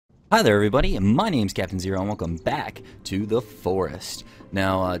Hi there everybody, my name's CaptainZero and welcome back to the forest.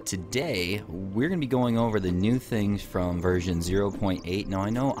 Now today we're going to be going over the new things from version 0.8. Now I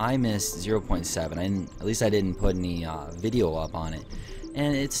know I missed 0.7, at least I didn't put any video up on it.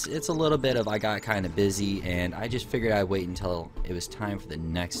 And it's a little bit of I got kind of busy and I just figured I'd wait until it was time for the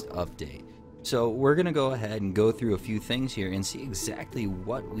next update. So we're going to go ahead and go through a few things here and see exactly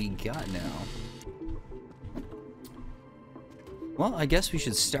what we got now. Well, I guess we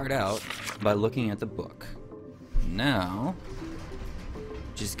should start out by looking at the book. Now,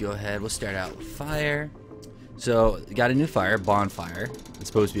 just go ahead, we'll start out with fire. So, got a new fire, bonfire. It's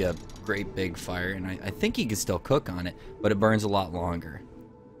supposed to be a great big fire, and I think you can still cook on it, but it burns a lot longer.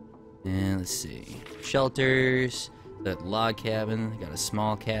 And let's see, shelters, that log cabin, got a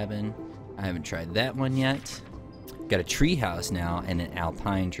small cabin. I haven't tried that one yet. Got a tree house now, and an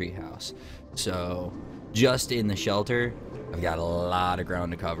alpine tree house. So, just in the shelter, I've got a lot of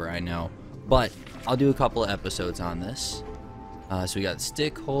ground to cover, I know, but I'll do a couple of episodes on this. So we got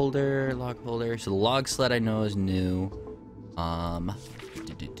stick holder, log holder. So the log sled I know is new.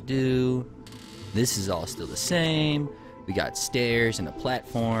 This is all still the same. We got stairs and a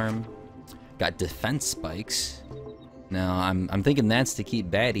platform. Got defense spikes. Now I'm thinking that's to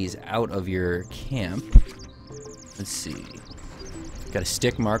keep baddies out of your camp. Let's see. Got a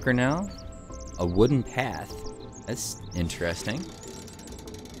stick marker now. A wooden path. That's interesting.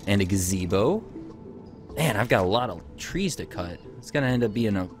 And a gazebo. Man, I've got a lot of trees to cut. It's gonna end up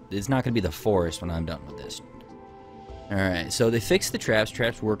being it's not gonna be the forest when I'm done with this. Alright, so they fixed the traps.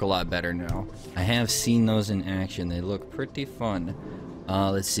 Traps work a lot better now. I have seen those in action. They look pretty fun.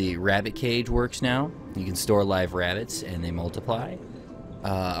 Let's see, rabbit cage works now. You can store live rabbits and they multiply.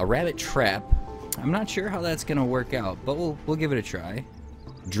 A rabbit trap. I'm not sure how that's gonna work out, but we'll give it a try.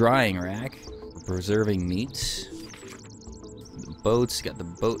 Drying rack. Preserving meats. Boats, got the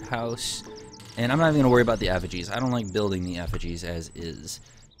boathouse, and I'm not even gonna worry about the effigies. I don't like building the effigies as is.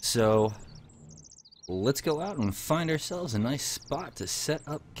 So let's go out and find ourselves a nice spot to set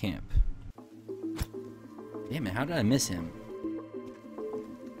up camp. Damn it, how did I miss him?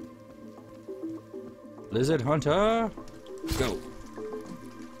 Lizard hunter, go.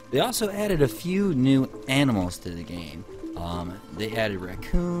 They also added a few new animals to the game. They added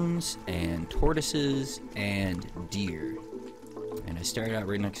raccoons and tortoises and deer. And I started out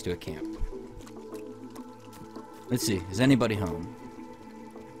right next to a camp. Let's see, is anybody home?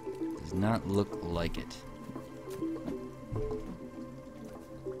 Does not look like it.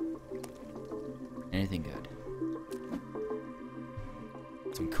 Anything good?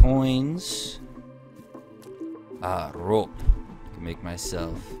 Some coins. Rope. I can make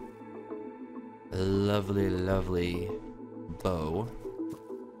myself a lovely, lovely bow.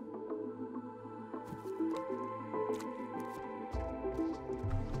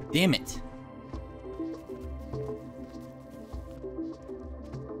 Damn it.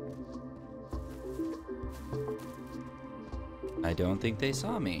 I don't think they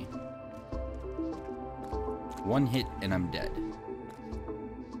saw me. One hit and I'm dead.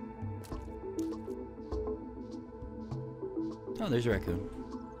 Oh, there's a raccoon.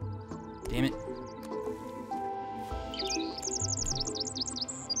 Damn it.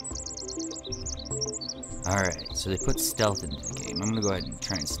 Alright, so they put stealth into the game. I'm gonna go ahead and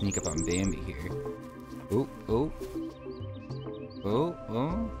try and sneak up on Bambi here. Oh, oh. Oh,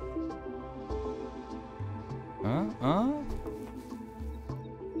 oh.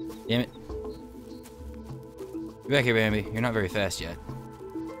 Damn it. Get back here, Bambi. You're not very fast yet.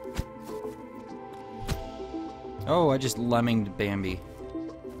 Oh, I just lemminged Bambi.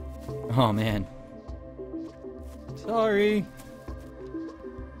 Oh, man. Sorry.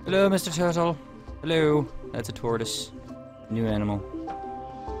 Hello, Mr. Turtle. Hello. That's a tortoise. New animal.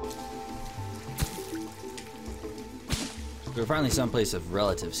 We're finally someplace of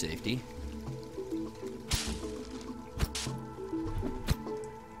relative safety.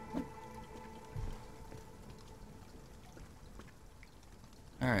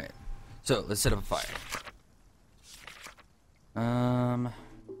 Alright. So, let's set up a fire.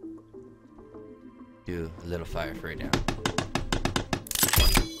 Do a little fire for right now.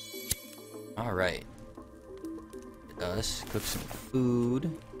 Alright. Us cook some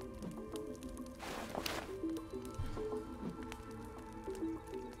food.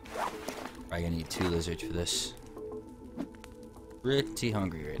 I'm gonna need 2 lizards for this. Pretty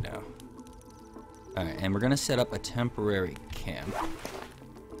hungry right now. Alright, and we're gonna set up a temporary camp.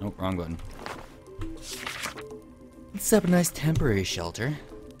 Nope, wrong button. Let's set up a nice temporary shelter.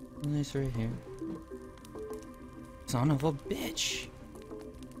 Nice right here. Son of a bitch.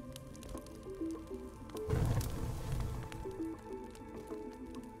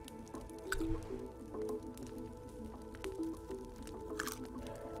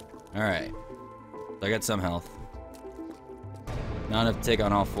 Alright. So I got some health. Not enough to take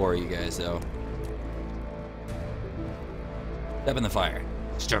on all 4 of you guys, though. Step in the fire.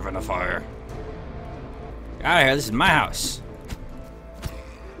 Step in the fire. Get out of here. This is my house.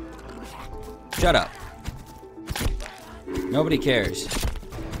 Shut up. Nobody cares.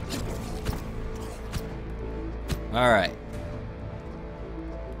 Alright.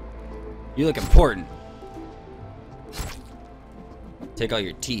 You look important. Take all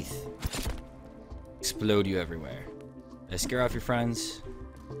your teeth. Explode you everywhere. Did I scare off your friends?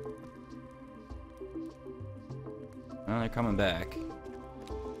 Oh, they're coming back.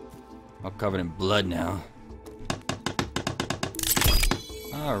 All covered in blood now.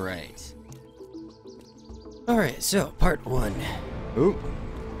 Alright. Alright, so part 1. Ooh.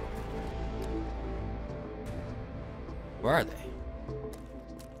 Where are they?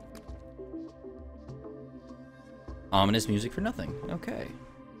 Ominous music for nothing. Okay.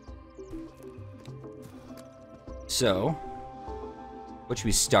 So, what should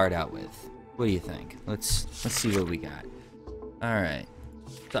we start out with? What do you think? Let's see what we got. All right.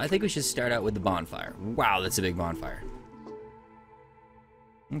 So I think we should start out with the bonfire. Wow, that's a big bonfire.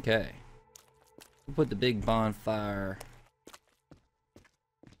 Okay. We'll put the big bonfire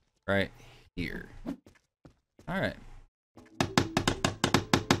right here. All right.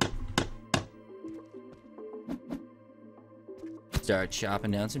 Start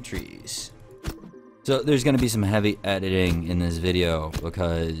chopping down some trees. So there's going to be some heavy editing in this video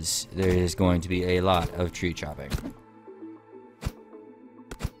because there is going to be a lot of tree chopping.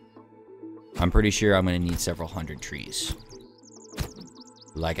 I'm pretty sure I'm going to need several hundred trees.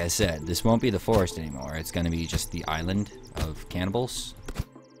 Like I said, this won't be the forest anymore. It's going to be just the island of cannibals.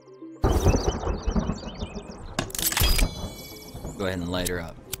 Go ahead and light her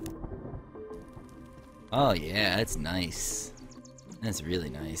up. Oh yeah, that's nice. That's really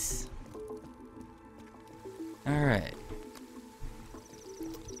nice. Alright.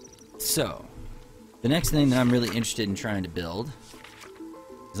 So, the next thing that I'm really interested in trying to build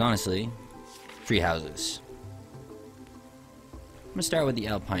is honestly tree houses. I'm gonna start with the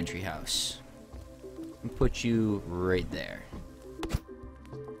alpine tree house and put you right there.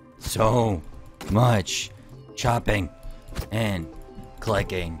 So much chopping and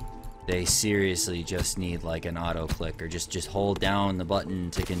clicking. They seriously just need like an auto click, or just hold down the button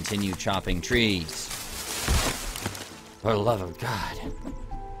to continue chopping trees. For the love of God.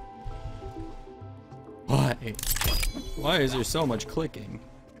 Why? Why is there so much clicking?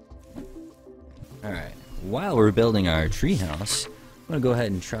 Alright, while we're building our treehouse, I'm gonna go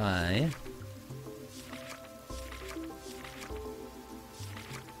ahead and try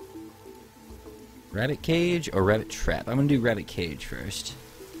rabbit cage or rabbit trap. I'm gonna do rabbit cage first.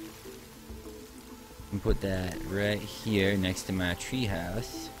 And put that right here next to my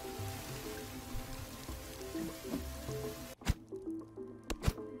treehouse.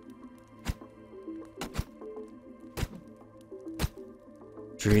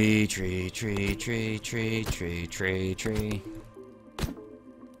 Tree, tree, tree, tree, tree, tree, tree, tree.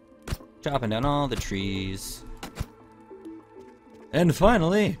 Chopping down all the trees. And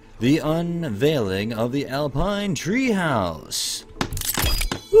finally, the unveiling of the alpine treehouse.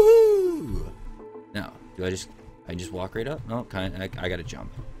 Woohoo! Now, do I just walk right up? No, I gotta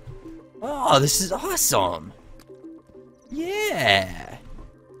jump. Oh, this is awesome! Yeah!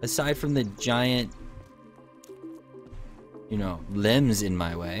 Aside from the giant, you know, limbs in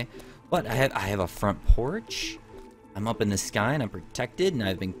my way, but I have a front porch. I'm up in the sky and I'm protected, and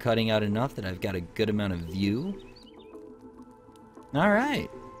I've been cutting out enough that I've got a good amount of view.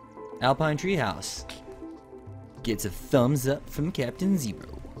 Alright. Alpine treehouse. Gets a thumbs up from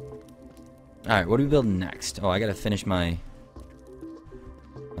CaptainZero. Alright, what are we building next? Oh, I gotta finish my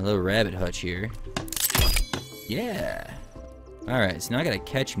little rabbit hutch here. Yeah. Alright, so now I gotta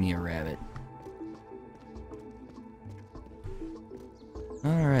catch me a rabbit.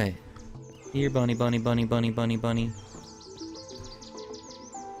 Alright. Here, bunny, bunny, bunny, bunny, bunny, bunny.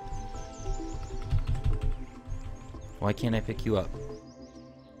 Why can't I pick you up?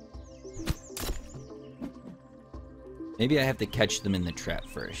 Maybe I have to catch them in the trap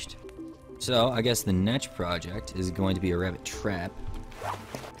first. So, I guess the next project is going to be a rabbit trap.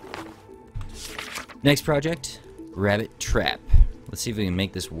 Next project, rabbit trap. Let's see if we can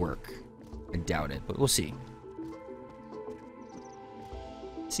make this work. I doubt it, but we'll see.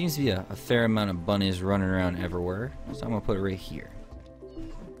 Seems to be a fair amount of bunnies running around everywhere, so I'm gonna put it right here.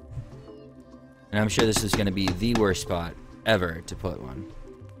 And I'm sure this is gonna be the worst spot ever to put one.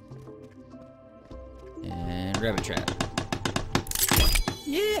 And rabbit trap.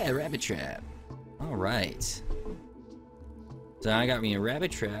 Yeah, rabbit trap. Alright. So I got me a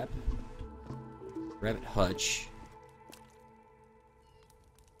rabbit trap. rabbit hutch.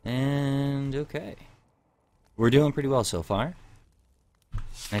 And okay. We're doing pretty well so far.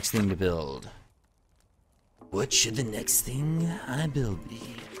 Next thing to build. What should the next thing I build be?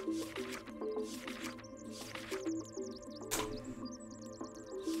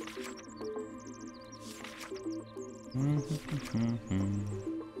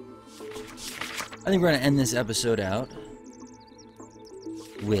 I think we're going to end this episode out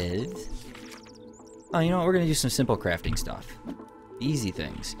with... Oh, you know what? We're going to do some simple crafting stuff. Easy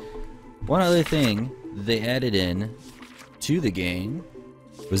things. One other thing they added in to the game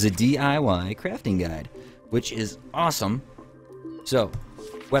was a DIY crafting guide, which is awesome. So,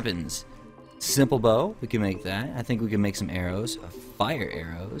 weapons. Simple bow, we can make that. I think we can make some arrows. Fire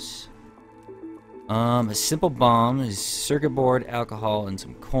arrows. A simple bomb is circuit board, alcohol, and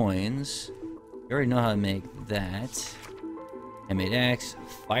some coins. You already know how to make that. Handmade axe,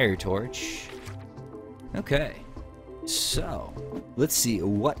 fire torch. Okay. So, let's see,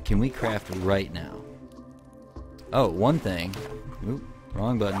 what can we craft right now? Oh, one thing. Oop,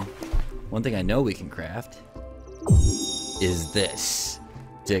 wrong button. One thing I know we can craft is this.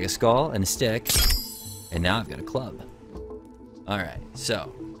 Take a skull and a stick, and now I've got a club. Alright,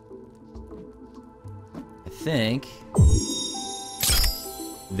 so I think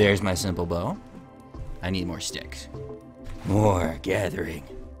there's my simple bow. I need more sticks. More gathering.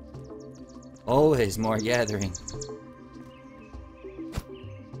 Always more gathering.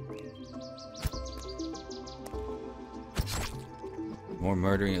 More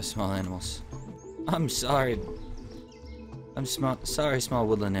murdering of small animals. I'm sorry. Sorry, small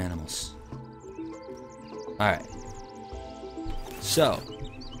woodland animals. Alright. So,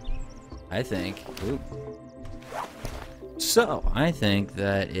 I think... Ooh. So, I think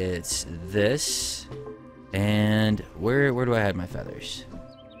that it's this... And where do I have my feathers?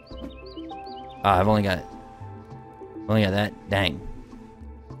 Ah, I've only got that. Dang.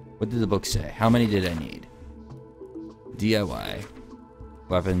 What did the book say? How many did I need? DIY.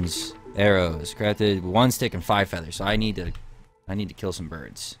 Weapons, arrows, crafted 1 stick and 5 feathers. So I need to kill some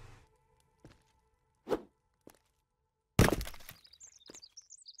birds.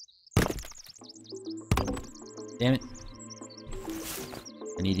 Damn it.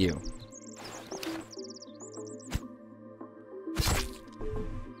 I need you.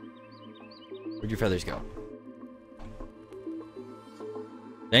 Where'd your feathers go?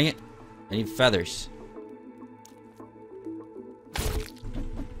 Dang it. I need feathers.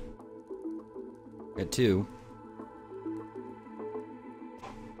 Got 2.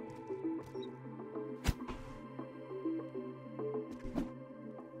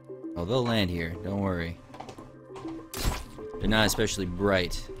 Oh, they'll land here. Don't worry. They're not especially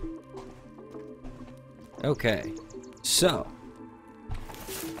bright. Okay. So,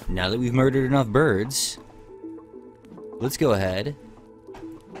 now that we've murdered enough birds, let's go ahead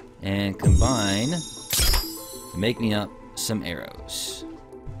and combine to make me up some arrows.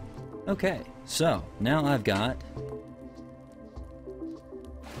 Okay, so now I've got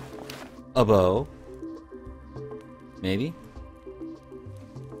a bow, maybe.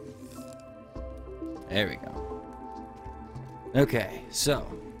 There we go. Okay, so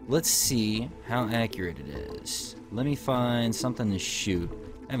let's see how accurate it is. Let me find something to shoot.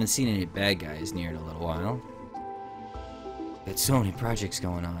 I haven't seen any bad guys near in a little while. Got so many projects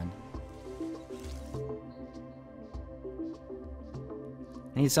going on.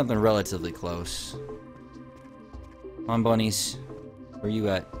 I need something relatively close. Come on, bunnies. Where you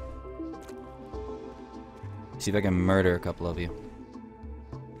at? See if I can murder a couple of you.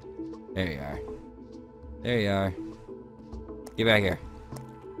 There you are. There you are. Get back here.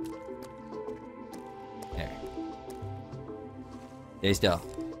 There. Stay still.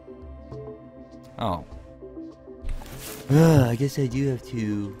 Oh. I guess I do have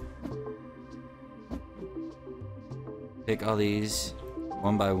to pick all these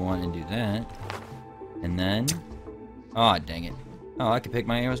one by one and do that. And then... Oh, dang it. Oh, I can pick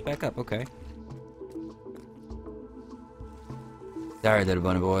my arrows back up. Okay. Sorry, little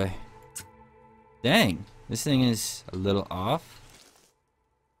bunny boy. Dang. This thing is a little off.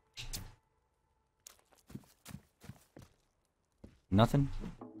 Nothing?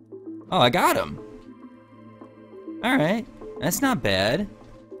 Oh, I got him! Alright. That's not bad.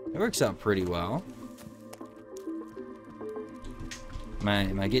 It works out pretty well.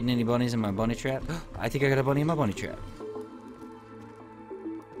 Am I getting any bunnies in my bunny trap? I think I got a bunny in my bunny trap.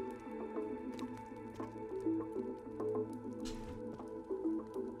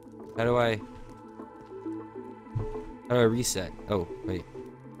 How do I reset? Oh, wait.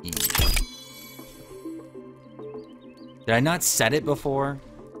 E. Did I not set it before?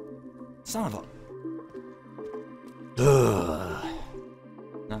 Son of a... Ugh.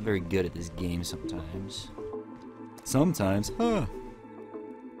 Not very good at this game sometimes. Sometimes, huh?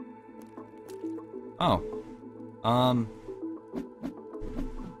 Oh. I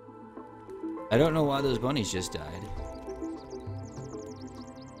don't know why those bunnies just died.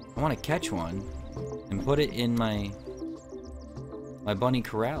 I want to catch one and put it in my bunny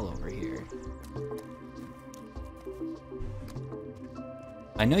corral over here.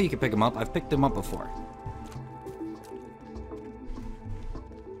 I know you can pick them up. I've picked them up before.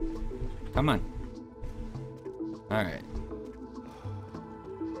 Come on. Alright.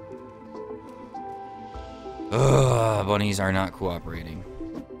 Ugh, bunnies are not cooperating.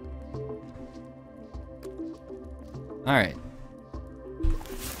 Alright.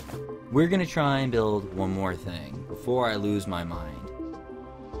 We're gonna try and build one more thing before I lose my mind.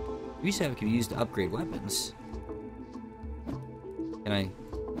 We used to have it can be used to upgrade weapons. Can I?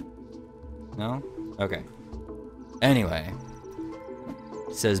 No? Okay. Anyway.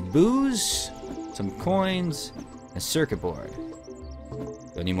 It says booze, some coins, and a circuit board.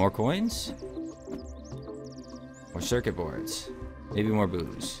 Do I need more coins? More circuit boards. Maybe more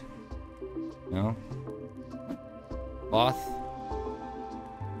booze. No? Cloth?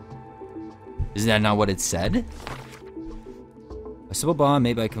 Isn't that not what it said? A simple bomb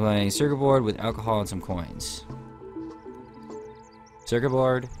made by combining a circuit board with alcohol and some coins. Circuit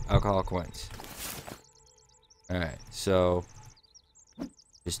board, alcohol, coins. Alright, so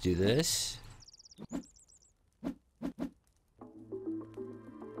just do this.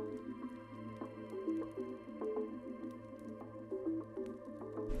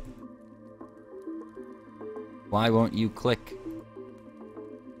 Why won't you click?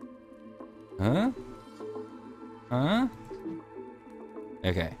 Huh? Huh?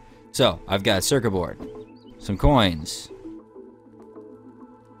 Okay, so I've got a circuit board, some coins.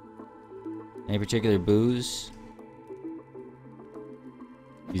 Any particular booze?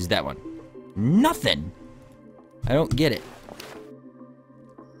 Use that one. Nothing! I don't get it.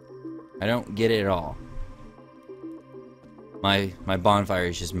 I don't get it at all. My bonfire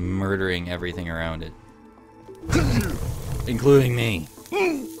is just murdering everything around it. Including me.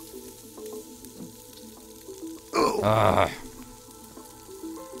 Alright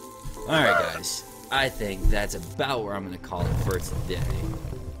guys, I think that's about where I'm gonna call it for today.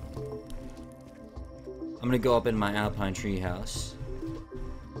 I'm gonna go up in my alpine tree house.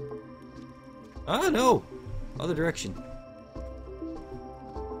 Oh no! Other direction.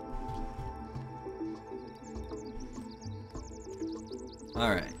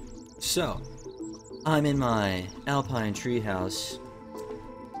 Alright, so I'm in my alpine tree house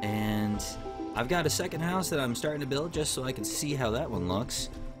and I've got a second house that I'm starting to build just so I can see how that one looks.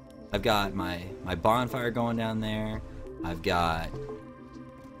 I've got my bonfire going down there. I've got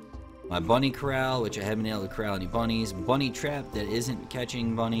my bunny corral, which I haven't been able to corral any bunnies. Bunny trap that isn't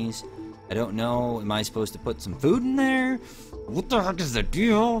catching bunnies. I don't know, am I supposed to put some food in there? What the heck is the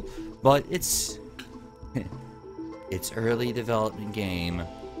deal? But it's it's early development game,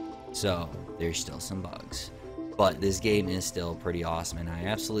 so there's still some bugs. But this game is still pretty awesome, and I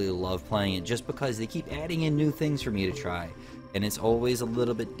absolutely love playing it just because they keep adding in new things for me to try, and it's always a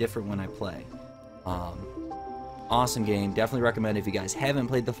little bit different when I play. Awesome game. Definitely recommend if you guys haven't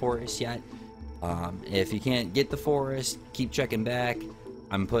played the forest yet. If you can't get the forest, keep checking back.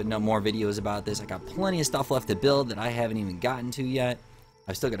 I'm putting up more videos about this. I got plenty of stuff left to build that I haven't even gotten to yet.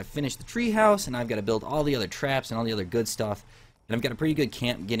 I've still got to finish the treehouse, and I've got to build all the other traps and all the other good stuff. And I've got a pretty good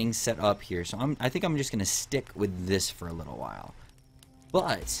camp getting set up here, so I think I'm just going to stick with this for a little while.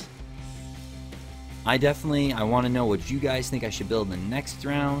 But I want to know what you guys think I should build in the next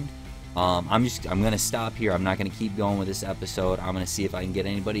round. I'm going to stop here. I'm not going to keep going with this episode. I'm going to see if I can get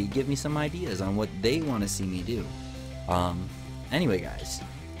anybody to give me some ideas on what they want to see me do. Anyway, guys,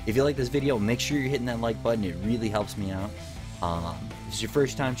 if you like this video, make sure you're hitting that like button. It really helps me out. If this is your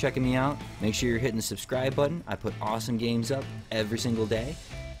first time checking me out, make sure you're hitting the subscribe button. I put awesome games up every single day.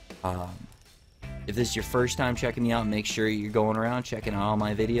 If this is your first time checking me out, make sure you're going around checking out all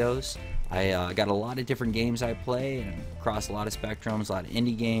my videos. I got a lot of different games I play, and across a lot of spectrums, a lot of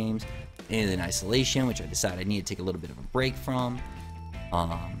indie games, Alien Isolation, which I decided I need to take a little bit of a break from.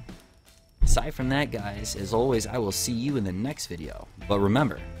 Aside from that, guys, as always, I will see you in the next video. But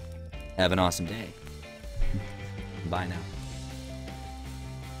remember, have an awesome day. Bye now.